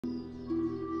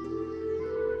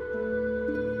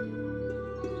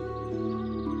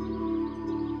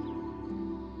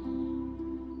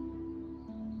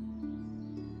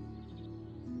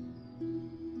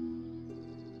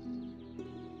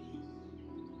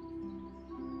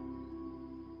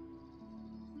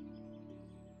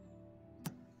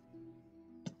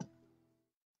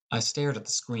I stared at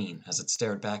the screen as it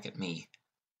stared back at me.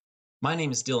 My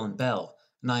name is Dylan Bell,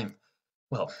 and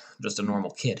well, just a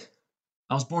normal kid.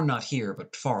 I was born not here,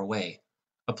 but far away.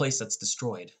 A place that's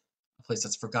destroyed. A place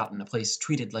that's forgotten. A place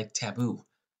treated like taboo.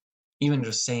 Even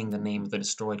just saying the name of the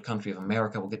destroyed country of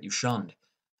America will get you shunned.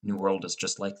 New World is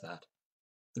just like that.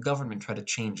 The government tried to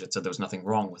change it, said there was nothing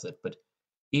wrong with it, but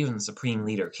even the supreme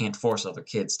leader can't force other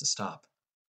kids to stop.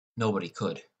 Nobody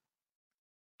could.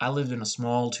 I lived in a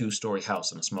small two-story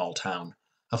house in a small town,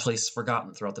 a place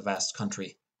forgotten throughout the vast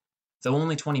country. Though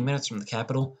only 20 minutes from the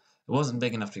capital, it wasn't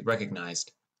big enough to be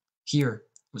recognized. Here,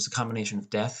 it was a combination of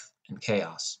death and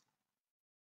chaos.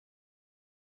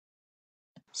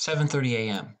 7:30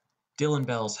 a.m. Dylan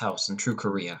Bell's house in True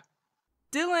Korea.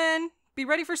 Dylan, be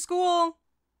ready for school.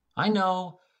 I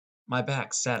know. My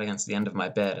back sat against the end of my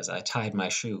bed as I tied my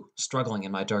shoe, struggling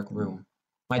in my dark room.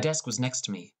 My desk was next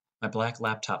to me, my black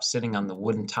laptop sitting on the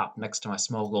wooden top next to my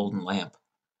small golden lamp.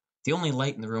 The only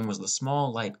light in the room was the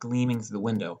small light gleaming through the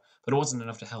window, but it wasn't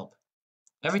enough to help.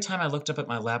 Every time I looked up at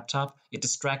my laptop, it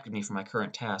distracted me from my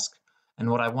current task, and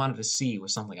what I wanted to see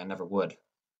was something I never would.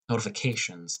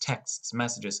 Notifications, texts,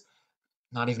 messages,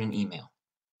 not even an email.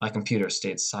 My computer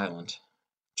stayed silent,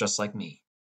 just like me.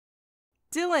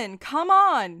 Dylan, come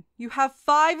on. You have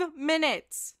 5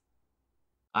 minutes.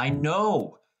 I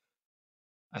know!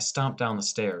 I stomped down the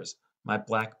stairs, my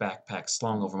black backpack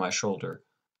slung over my shoulder.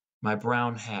 My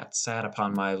brown hat sat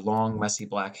upon my long, messy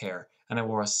black hair, and I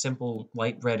wore a simple,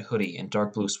 light red hoodie and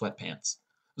dark blue sweatpants.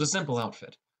 It was a simple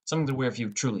outfit, something to wear if you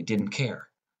truly didn't care.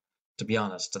 To be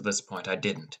honest, at this point, I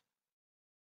didn't.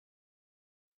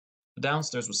 The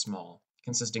downstairs was small,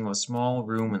 consisting of a small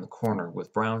room in the corner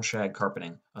with brown shag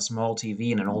carpeting, a small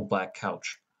TV, and an old black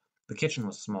couch. The kitchen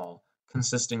was small,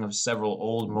 consisting of several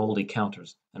old moldy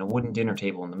counters and a wooden dinner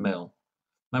table in the middle.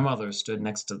 My mother stood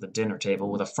next to the dinner table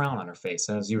with a frown on her face,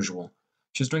 as usual.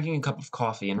 She was drinking a cup of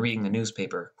coffee and reading the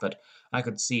newspaper, but I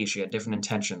could see she had different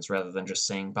intentions rather than just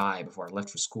saying bye before I left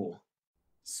for school.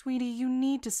 Sweetie, you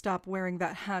need to stop wearing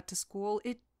that hat to school.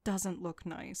 It doesn't look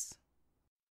nice.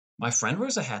 My friend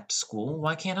wears a hat to school.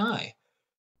 Why can't I?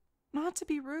 Not to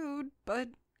be rude, but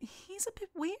he's a bit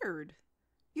weird.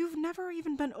 You've never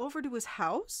even been over to his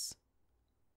house?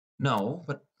 No,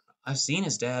 but I've seen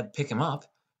his dad pick him up.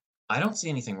 I don't see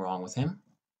anything wrong with him.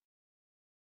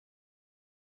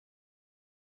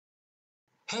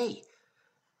 Hey!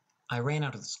 I ran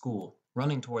out of the school,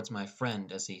 running towards my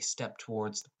friend as he stepped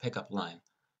towards the pickup line.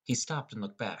 He stopped and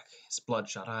looked back, his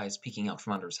bloodshot eyes peeking out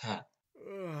from under his hat.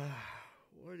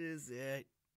 What is it?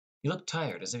 He looked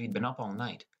tired, as if he'd been up all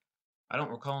night. I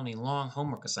don't recall any long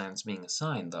homework assignments being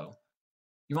assigned, though.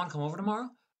 You want to come over tomorrow?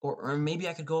 Or maybe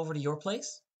I could go over to your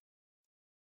place?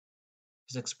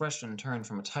 His expression turned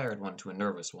from a tired one to a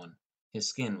nervous one. His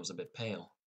skin was a bit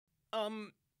pale.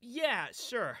 Yeah,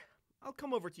 sure. I'll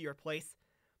come over to your place.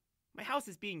 My house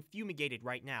is being fumigated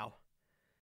right now.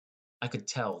 I could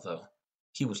tell, though.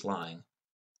 He was lying.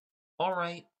 All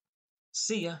right.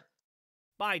 See ya.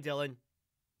 Bye, Dylan.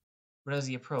 But as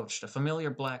he approached a familiar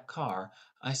black car,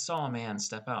 I saw a man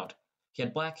step out. He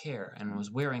had black hair and was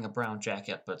wearing a brown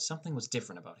jacket, but something was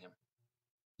different about him.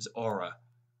 His aura.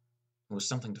 It was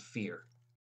something to fear.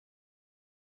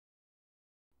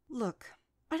 Look,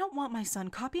 I don't want my son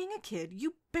copying a kid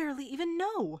you barely even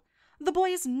know. The boy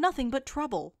is nothing but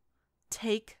trouble.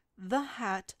 Take the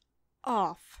hat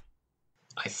off.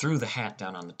 I threw the hat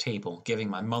down on the table, giving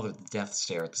my mother the death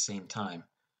stare at the same time.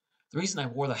 The reason I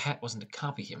wore the hat wasn't to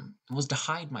copy him. It was to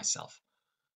hide myself.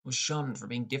 I was shunned for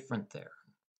being different there.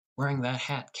 Wearing that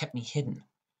hat kept me hidden.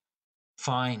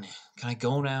 Fine. Can I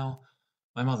go now?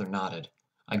 My mother nodded.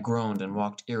 I groaned and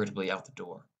walked irritably out the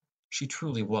door. She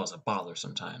truly was a bother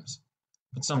sometimes.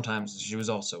 But sometimes she was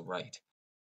also right.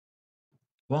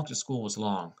 The walk to school was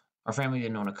long. Our family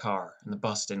didn't own a car, and the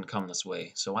bus didn't come this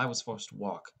way, so I was forced to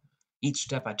walk. Each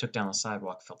step I took down the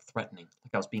sidewalk felt threatening,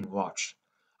 like I was being watched.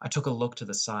 I took a look to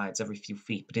the sides every few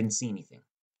feet, but didn't see anything.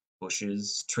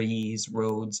 Bushes, trees,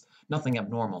 roads, nothing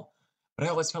abnormal. But I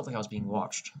always felt like I was being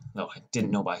watched, though I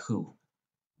didn't know by who.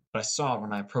 But I saw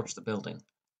when I approached the building.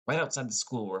 Right outside the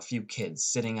school were a few kids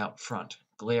sitting out front,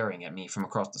 glaring at me from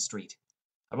across the street.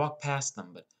 I walked past them,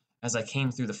 but as I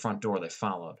came through the front door, they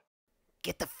followed.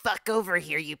 Get the fuck over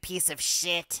here, you piece of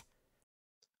shit!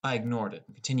 I ignored it,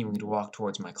 continuing to walk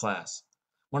towards my class.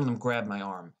 One of them grabbed my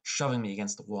arm, shoving me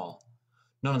against the wall.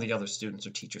 None of the other students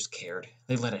or teachers cared.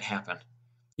 They let it happen.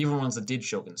 Even ones that did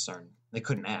show concern, they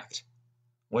couldn't act.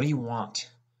 What do you want?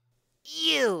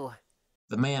 You!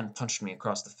 The man punched me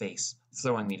across the face,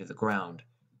 throwing me to the ground.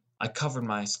 I covered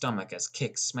my stomach as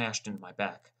kicks smashed into my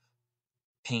back,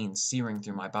 pain searing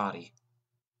through my body.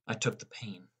 I took the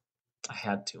pain. I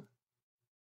had to.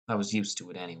 I was used to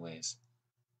it anyways.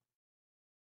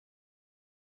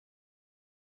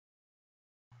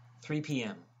 3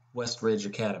 p.m., West Ridge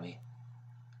Academy.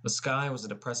 The sky was a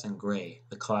depressing gray,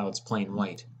 the clouds plain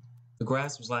white. The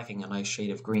grass was lacking a nice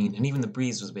shade of green, and even the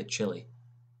breeze was a bit chilly.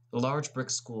 The large brick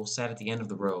school sat at the end of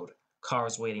the road,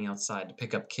 cars waiting outside to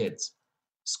pick up kids.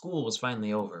 School was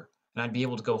finally over, and I'd be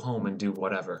able to go home and do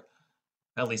whatever.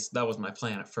 At least, that was my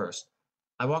plan at first.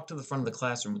 I walked to the front of the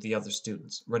classroom with the other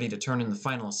students, ready to turn in the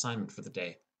final assignment for the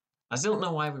day. I still don't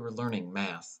know why we were learning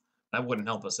math. That wouldn't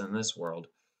help us in this world.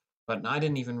 But I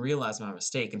didn't even realize my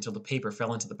mistake until the paper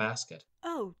fell into the basket.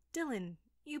 Oh, Dylan,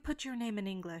 you put your name in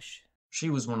English. She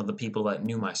was one of the people that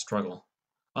knew my struggle.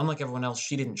 Unlike everyone else,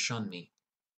 she didn't shun me.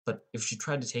 But if she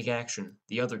tried to take action,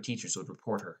 the other teachers would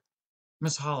report her.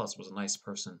 Miss Hollis was a nice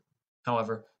person.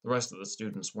 However, the rest of the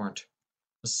students weren't.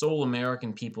 The sole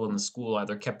American people in the school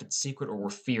either kept it secret or were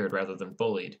feared rather than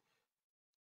bullied.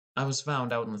 I was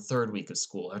found out in the 3rd week of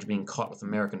school after being caught with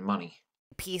American money.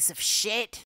 Piece of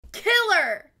shit.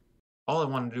 Killer! All I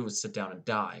wanted to do was sit down and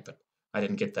die, but I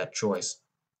didn't get that choice.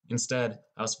 Instead,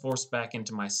 I was forced back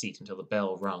into my seat until the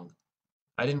bell rung.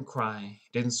 I didn't cry,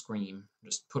 didn't scream,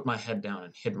 just put my head down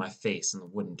and hid my face in the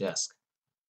wooden desk.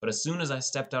 But as soon as I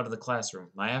stepped out of the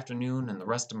classroom, my afternoon and the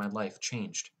rest of my life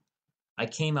changed. I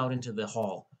came out into the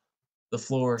hall, the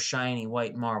floor shiny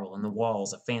white marble and the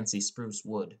walls of fancy spruce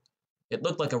wood. It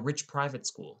looked like a rich private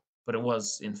school, but it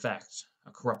was, in fact,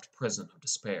 a corrupt prison of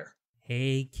despair.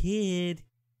 Hey, kid,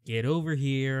 get over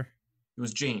here. It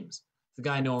was James, the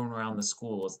guy known around the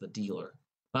school as the dealer.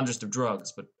 Not just of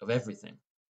drugs, but of everything.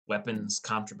 Weapons,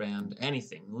 contraband,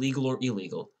 anything, legal or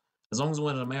illegal. As long as it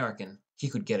wasn't American, he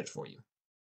could get it for you.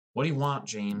 What do you want,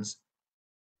 James?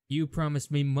 You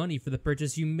promised me money for the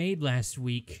purchase you made last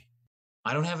week.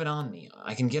 I don't have it on me.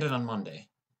 I can get it on Monday.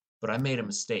 But I made a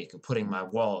mistake of putting my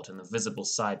wallet in the visible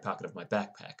side pocket of my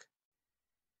backpack.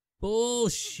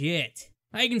 Bullshit.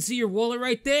 I can see your wallet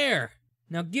right there.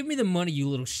 Now give me the money, you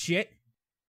little shit.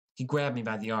 He grabbed me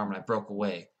by the arm and I broke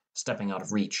away, stepping out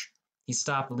of reach. He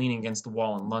stopped leaning against the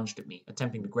wall and lunged at me,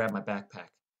 attempting to grab my backpack.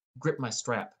 He gripped my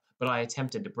strap, but I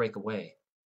attempted to break away.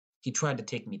 He tried to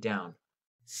take me down.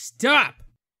 Stop!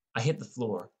 I hit the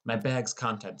floor, my bag's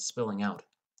contents spilling out.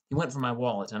 He went for my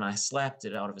wallet and I slapped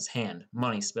it out of his hand,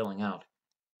 money spilling out.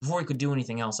 Before he could do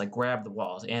anything else, I grabbed the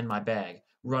wallet and my bag,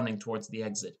 running towards the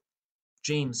exit.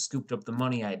 James scooped up the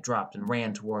money I had dropped and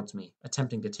ran towards me,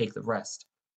 attempting to take the rest.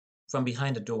 From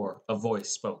behind a door, a voice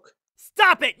spoke.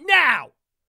 Stop it now!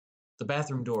 The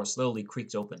bathroom door slowly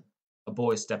creaked open, a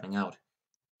boy stepping out.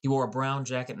 He wore a brown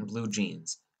jacket and blue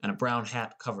jeans, and a brown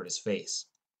hat covered his face.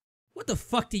 What the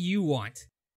fuck do you want?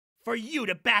 For you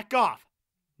to back off.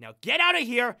 Now get out of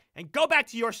here and go back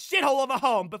to your shithole of a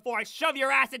home before I shove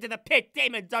your ass into the pit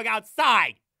Damon dug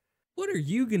outside! What are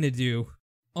you gonna do?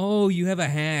 Oh, you have a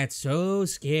hat, so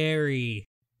scary.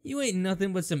 You ain't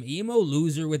nothing but some emo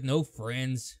loser with no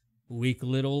friends. Weak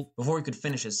little... Before he could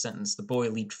finish his sentence, the boy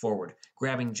leaped forward,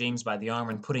 grabbing James by the arm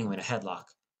and putting him in a headlock.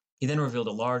 He then revealed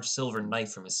a large silver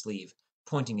knife from his sleeve,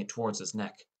 pointing it towards his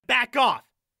neck. Back off!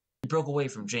 He broke away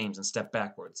from James and stepped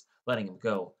backwards, letting him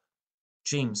go.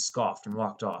 James scoffed and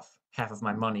walked off, half of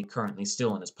my money currently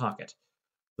still in his pocket.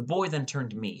 The boy then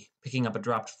turned to me, picking up a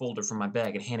dropped folder from my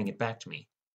bag and handing it back to me.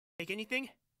 Take anything?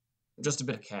 Just a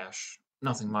bit of cash.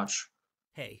 Nothing much.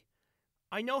 Hey,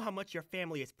 I know how much your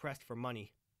family is pressed for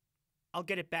money. I'll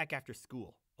get it back after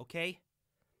school, okay?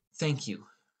 Thank you.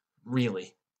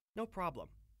 Really. No problem.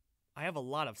 I have a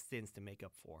lot of sins to make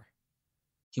up for.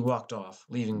 He walked off,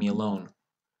 leaving me alone.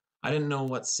 I didn't know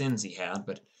what sins he had,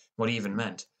 but what he even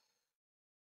meant.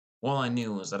 All I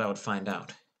knew was that I would find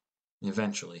out.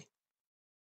 Eventually.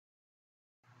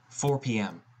 4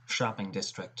 p.m. Shopping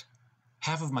district.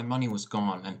 Half of my money was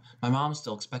gone, and my mom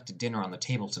still expected dinner on the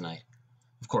table tonight.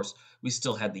 Of course, we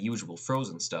still had the usual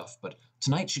frozen stuff, but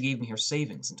tonight she gave me her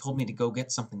savings and told me to go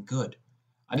get something good.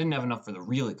 I didn't have enough for the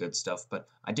really good stuff, but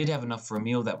I did have enough for a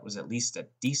meal that was at least a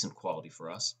decent quality for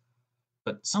us.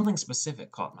 But something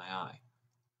specific caught my eye.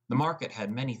 The market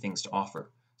had many things to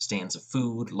offer. Stands of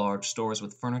food, large stores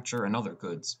with furniture, and other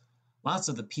goods. Lots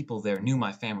of the people there knew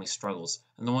my family's struggles,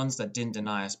 and the ones that didn't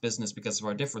deny us business because of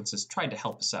our differences tried to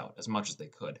help us out as much as they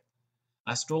could.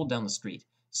 I strolled down the street,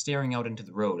 staring out into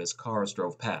the road as cars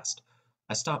drove past.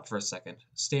 I stopped for a second,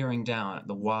 staring down at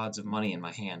the wads of money in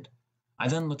my hand. I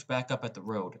then looked back up at the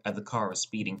road as the car was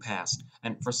speeding past,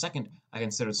 and for a second I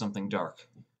considered something dark.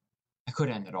 I could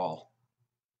end it all.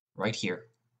 Right here,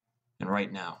 and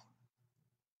right now.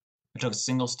 I took a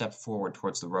single step forward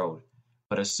towards the road,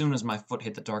 but as soon as my foot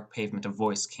hit the dark pavement, a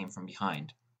voice came from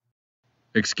behind.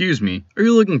 Excuse me, are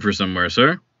you looking for somewhere,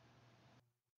 sir?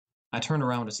 I turned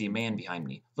around to see a man behind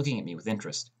me, looking at me with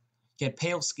interest. He had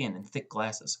pale skin and thick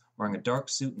glasses, wearing a dark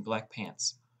suit and black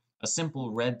pants. A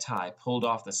simple red tie pulled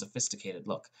off the sophisticated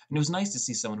look, and it was nice to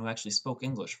see someone who actually spoke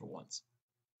English for once.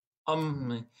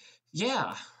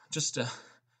 Yeah, just,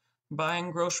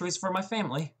 buying groceries for my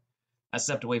family. I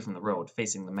stepped away from the road,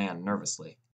 facing the man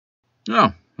nervously.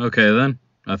 Oh, okay then.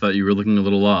 I thought you were looking a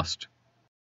little lost.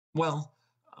 Well,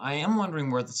 I am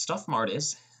wondering where the Stuff Mart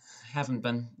is. Haven't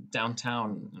been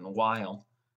downtown in a while.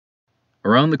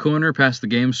 Around the corner, past the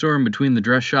game store, and between the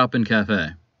dress shop and cafe.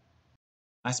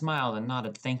 I smiled and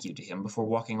nodded thank you to him before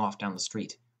walking off down the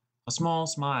street. A small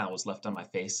smile was left on my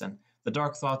face, and the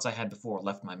dark thoughts I had before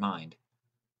left my mind.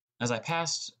 As I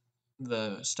passed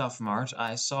the Stuff Mart,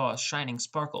 I saw a shining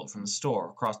sparkle from the store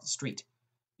across the street.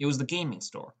 It was the gaming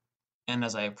store, and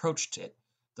as I approached it,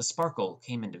 the sparkle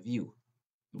came into view.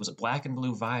 It was a black and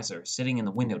blue visor sitting in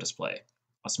the window display,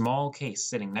 a small case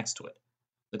sitting next to it.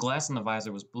 The glass in the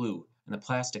visor was blue, and the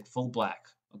plastic full black,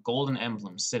 a golden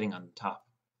emblem sitting on the top.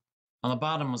 On the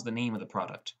bottom was the name of the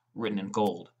product, written in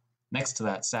gold. Next to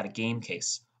that sat a game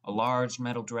case, a large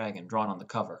metal dragon drawn on the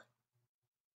cover.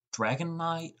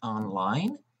 DragonLight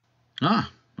Online?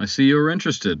 Ah, I see you were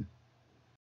interested.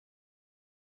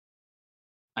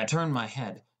 I turned my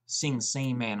head, seeing the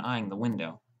same man eyeing the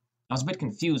window. I was a bit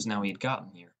confused now he had gotten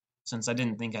here, since I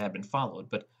didn't think I had been followed,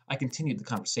 but I continued the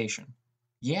conversation.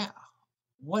 Yeah,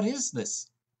 what is this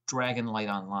DragonLight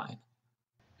Online?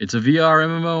 It's a VR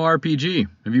MMORPG.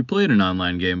 Have you played an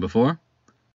online game before?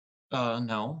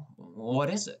 No. What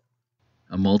is it?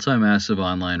 A multi-massive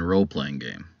online role-playing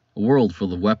game. A world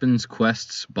full of weapons,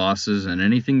 quests, bosses, and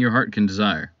anything your heart can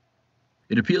desire.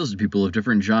 It appeals to people of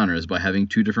different genres by having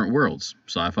two different worlds,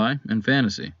 sci-fi and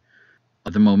fantasy.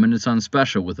 At the moment, it's on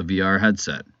special with a VR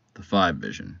headset, the 5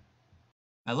 Vision.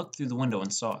 I looked through the window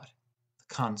and saw it.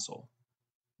 The console.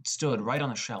 It stood right on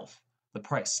the shelf, the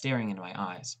price staring into my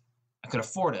eyes. I could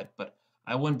afford it, but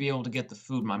I wouldn't be able to get the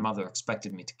food my mother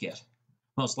expected me to get.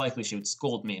 Most likely she would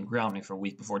scold me and ground me for a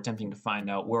week before attempting to find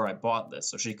out where I bought this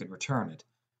so she could return it.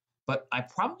 But I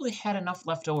probably had enough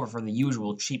left over for the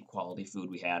usual cheap quality food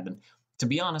we had, and to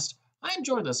be honest, I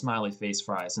enjoyed the smiley face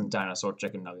fries and dinosaur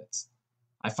chicken nuggets.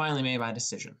 I finally made my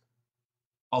decision.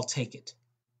 I'll take it.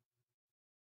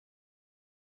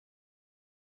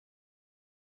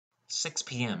 6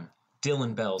 p.m.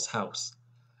 Dylan Bell's house.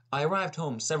 I arrived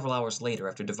home several hours later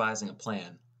after devising a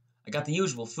plan. I got the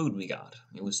usual food we got.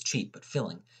 It was cheap but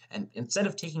filling, and instead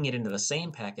of taking it into the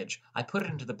same package, I put it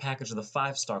into the package of the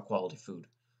 5-star quality food.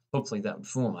 Hopefully that would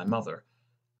fool my mother.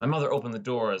 My mother opened the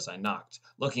door as I knocked,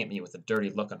 looking at me with a dirty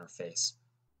look on her face.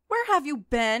 Where have you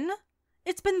been?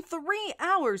 It's been 3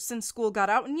 hours since school got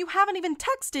out and you haven't even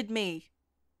texted me.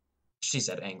 She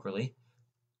said angrily.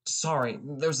 Sorry,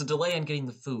 there was a delay in getting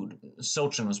the food.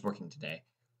 Sochin was working today.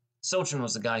 Sochin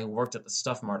was the guy who worked at the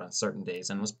Stuff Mart on certain days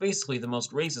and was basically the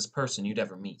most racist person you'd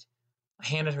ever meet. I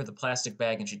handed her the plastic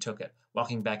bag and she took it,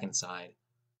 walking back inside.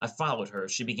 I followed her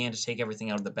as she began to take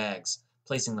everything out of the bags,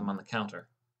 placing them on the counter.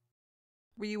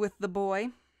 Were you with the boy?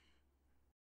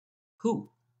 Who?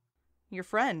 Your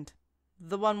friend.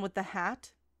 The one with the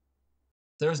hat?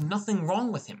 There's nothing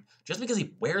wrong with him. Just because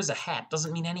he wears a hat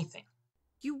doesn't mean anything.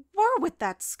 You were with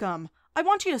that scum. I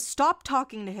want you to stop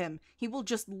talking to him. He will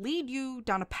just lead you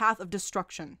down a path of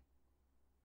destruction.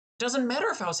 Doesn't matter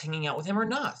if I was hanging out with him or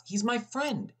not. He's my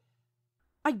friend.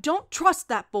 I don't trust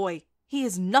that boy. He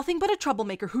is nothing but a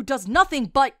troublemaker who does nothing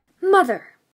but— Mother!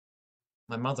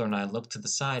 My mother and I looked to the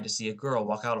side to see a girl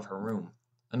walk out of her room.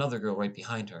 Another girl right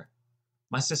behind her.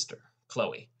 My sister,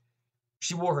 Chloe.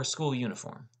 She wore her school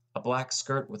uniform, a black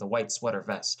skirt with a white sweater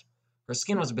vest. Her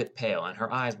skin was a bit pale, and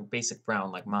her eyes were basic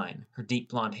brown like mine, her deep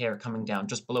blonde hair coming down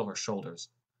just below her shoulders.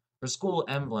 Her school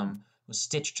emblem was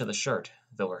stitched to the shirt,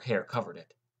 though her hair covered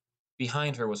it.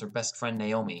 Behind her was her best friend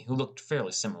Naomi, who looked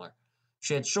fairly similar.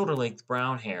 She had shoulder-length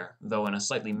brown hair, though in a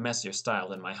slightly messier style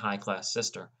than my high-class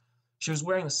sister. She was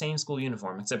wearing the same school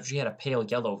uniform, except she had a pale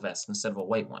yellow vest instead of a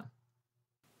white one.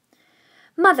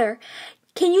 Mother,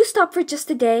 can you stop for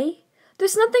just a day?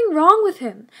 There's nothing wrong with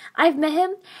him. I've met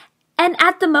him, and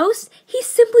at the most, he's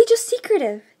simply just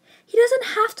secretive. He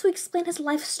doesn't have to explain his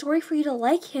life story for you to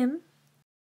like him.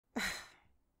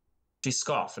 She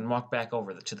scoffed and walked back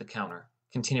over to the counter,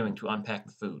 continuing to unpack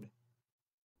the food.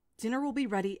 Dinner will be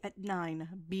ready at 9.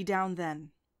 Be down then.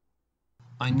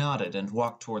 I nodded and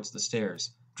walked towards the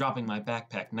stairs, dropping my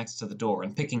backpack next to the door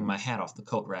and picking my hat off the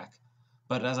coat rack.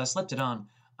 But as I slipped it on,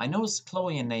 I noticed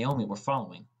Chloe and Naomi were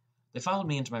following. They followed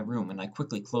me into my room, and I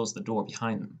quickly closed the door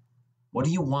behind them. What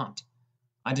do you want?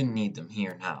 I didn't need them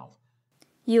here now.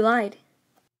 You lied.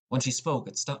 When she spoke,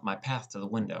 it stopped my path to the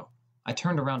window. I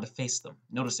turned around to face them,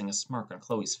 noticing a smirk on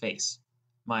Chloe's face.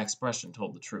 My expression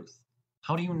told the truth.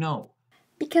 How do you know?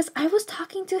 Because I was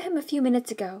talking to him a few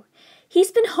minutes ago.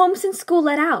 He's been home since school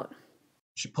let out.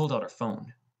 She pulled out her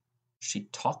phone. She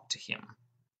talked to him.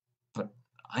 But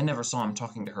I never saw him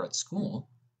talking to her at school.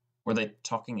 Were they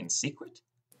talking in secret?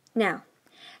 Now,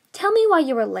 tell me why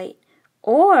you were late.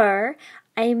 Or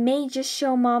I may just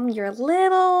show Mom your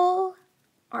little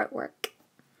artwork.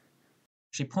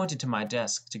 She pointed to my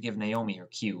desk to give Naomi her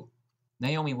cue.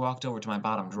 Naomi walked over to my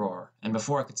bottom drawer, and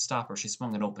before I could stop her, she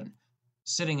swung it open.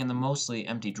 Sitting in the mostly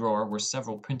empty drawer were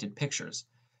several printed pictures,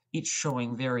 each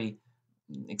showing very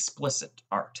explicit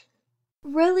art.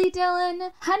 Really,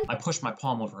 Dylan? I pushed my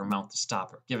palm over her mouth to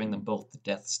stop her, giving them both the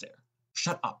death stare.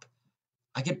 Shut up.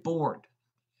 I get bored.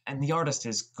 And the artist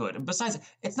is good. And besides,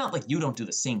 it's not like you don't do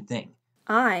the same thing.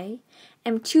 I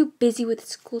am too busy with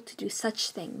school to do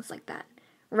such things like that.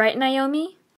 Right,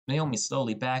 Naomi? Naomi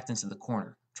slowly backed into the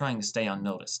corner, trying to stay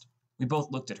unnoticed. We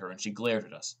both looked at her and she glared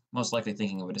at us, most likely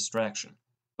thinking of a distraction.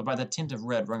 But by the tint of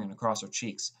red running across her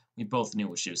cheeks, we both knew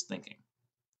what she was thinking.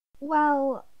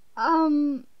 Well, tell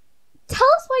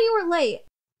us why you were late.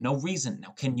 No reason.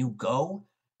 Now can you go?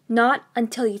 Not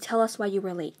until you tell us why you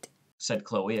were late, said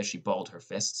Chloe as she balled her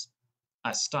fists.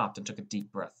 I stopped and took a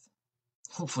deep breath.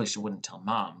 Hopefully she wouldn't tell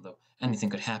Mom, though anything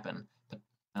could happen, but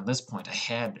at this point I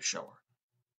had to show her.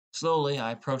 Slowly,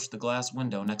 I approached the glass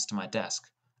window next to my desk.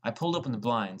 I pulled open the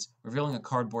blinds, revealing a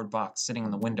cardboard box sitting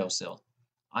on the windowsill.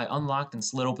 I unlocked and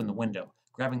slid open the window,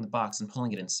 grabbing the box and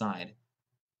pulling it inside.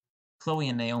 Chloe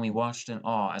and Naomi watched in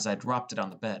awe as I dropped it on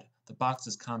the bed, the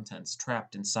box's contents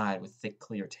trapped inside with thick,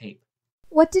 clear tape.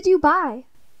 What did you buy?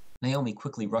 Naomi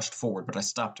quickly rushed forward, but I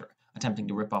stopped her, attempting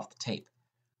to rip off the tape.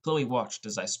 Chloe watched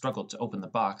as I struggled to open the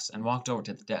box and walked over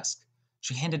to the desk.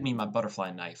 She handed me my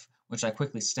butterfly knife, which I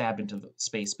quickly stabbed into the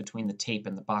space between the tape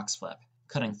and the box flap,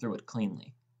 cutting through it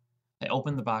cleanly. I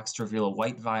opened the box to reveal a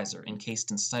white visor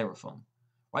encased in styrofoam.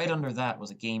 Right under that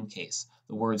was a game case,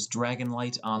 the words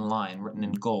DragonLight Online written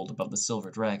in gold above the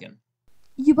silver dragon.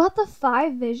 You bought the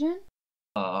 5 Vision?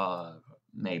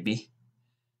 Maybe.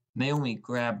 Naomi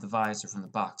grabbed the visor from the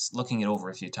box, looking it over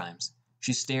a few times.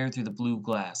 She stared through the blue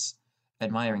glass,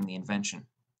 admiring the invention.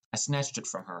 I snatched it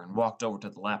from her and walked over to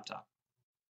the laptop.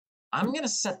 I'm gonna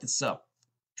set this up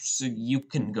so you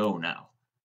can go now.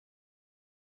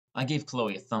 I gave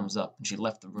Chloe a thumbs up and she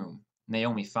left the room,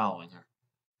 Naomi following her.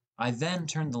 I then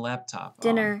turned the laptop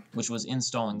on, which was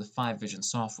installing the 5Vision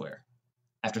software.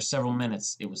 After several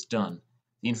minutes, it was done.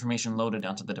 The information loaded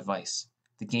onto the device.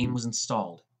 The game was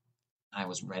installed. I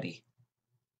was ready.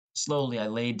 Slowly, I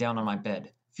laid down on my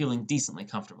bed, feeling decently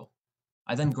comfortable.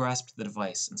 I then grasped the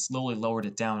device and slowly lowered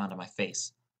it down onto my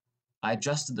face. I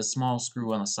adjusted the small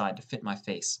screw on the side to fit my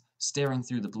face, staring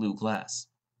through the blue glass.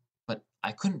 But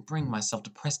I couldn't bring myself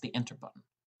to press the enter button.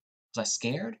 Was I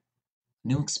scared? A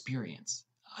new experience.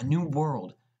 A new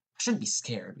world. I shouldn't be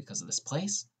scared because of this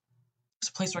place. It was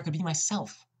a place where I could be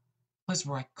myself. A place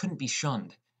where I couldn't be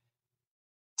shunned.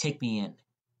 Take me in.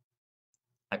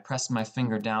 I pressed my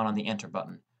finger down on the enter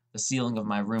button, the ceiling of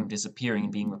my room disappearing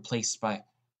and being replaced by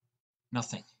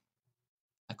nothing.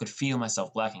 I could feel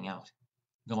myself blacking out,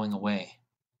 going away.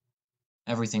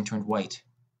 Everything turned white,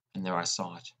 and there I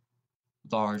saw it.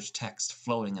 Large text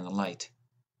floating in the light.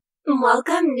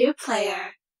 Welcome, new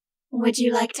player. Would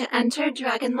you like to enter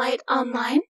DragonLight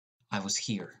Online? I was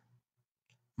here.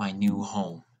 My new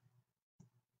home.